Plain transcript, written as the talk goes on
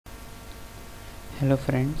Hello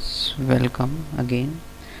friends, welcome again.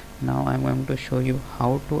 Now I'm going to show you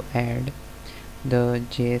how to add the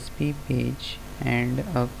JSP page and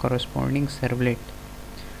a corresponding servlet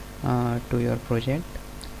to your project.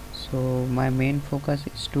 So my main focus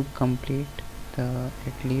is to complete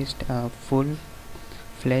at least a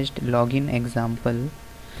full-fledged login example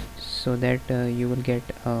so that you will get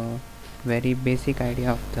a very basic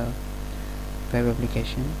idea of the web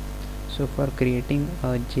application. So for creating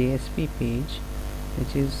a JSP page,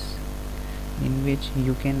 which is in which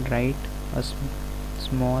you can write a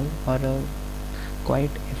small or a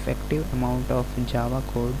quite effective amount of Java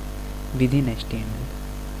code within HTML,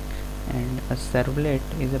 and a servlet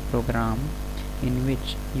is a program in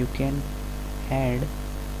which you can add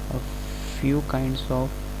a few kinds of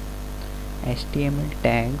HTML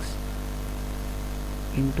tags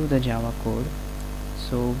into the Java code,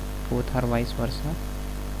 so both are vice versa.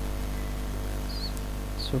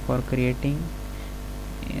 So for creating,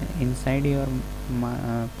 inside your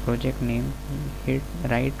project name, hit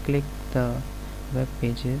right click the web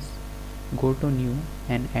pages, go to new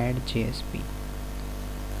and add JSP.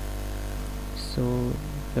 So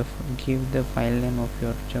give the file name of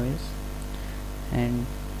your choice and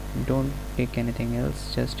don't pick anything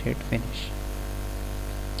else, just hit finish.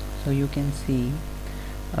 So you can see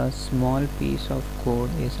a small piece of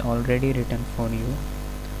code is already written for you.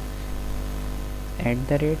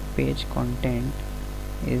 @page content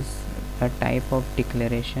is a type of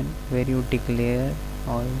declaration where you declare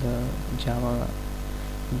all the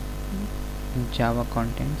Java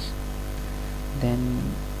contents.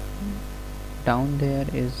 Then down there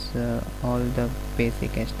is all the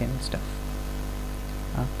basic HTML stuff.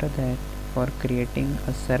 After that, for creating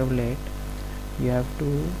a servlet, you have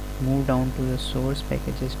to move down to the source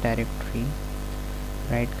packages directory,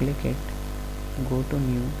 right click it, go to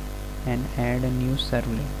new and add a new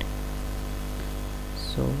servlet.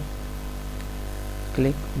 So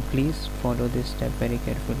please follow this step very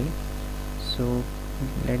carefully. So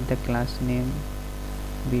let the class name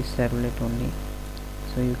be servlet only.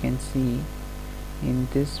 So you can see in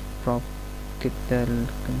this the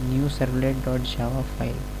new servlet.java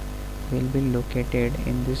file will be located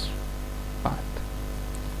in this path.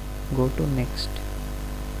 Go to next.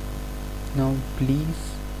 Now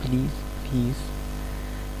please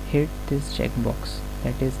hit this checkbox,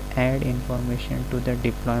 that is add information to the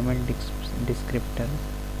deployment descriptor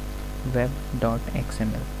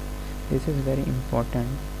web.xml. This is very important.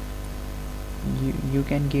 You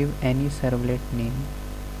can give any servlet name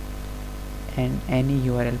and any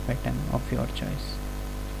URL pattern of your choice.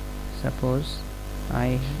 Suppose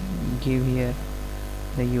I give here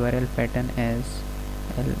the URL pattern as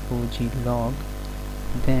log,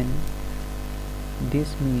 then this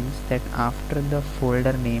means that after the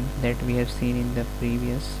folder name that we have seen in the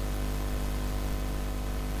previous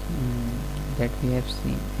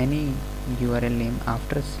any URL name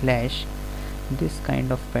after slash, this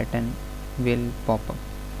kind of pattern will pop up.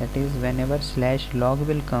 That is, whenever /log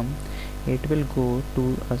will come, it will go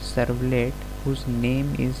to a servlet whose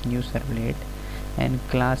name is new servlet, and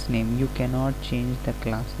class name, you cannot change the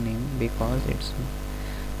class name because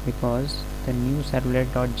the new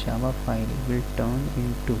servlet.java file will turn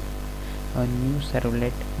into a new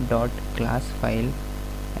servlet.class file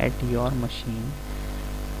at your machine,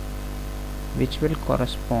 which will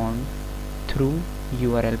correspond through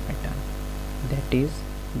URL pattern, that is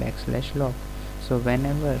 /log. So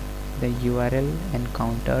whenever the URL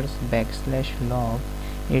encounters /log,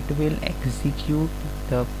 it will execute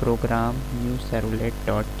the program new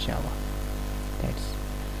servlet.java.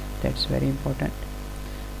 That's very important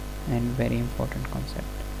and very important concept.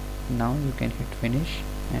 Now you can hit finish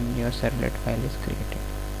and your servlet file is created.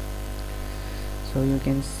 So you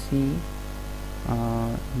can see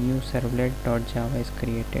new servlet.java is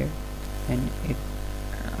created, and it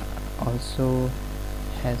also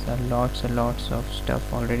has lots of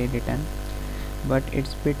stuff already written, but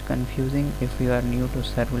it's bit confusing if you are new to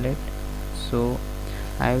servlet. So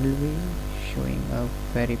I will be showing a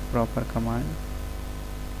very proper command.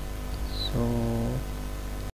 So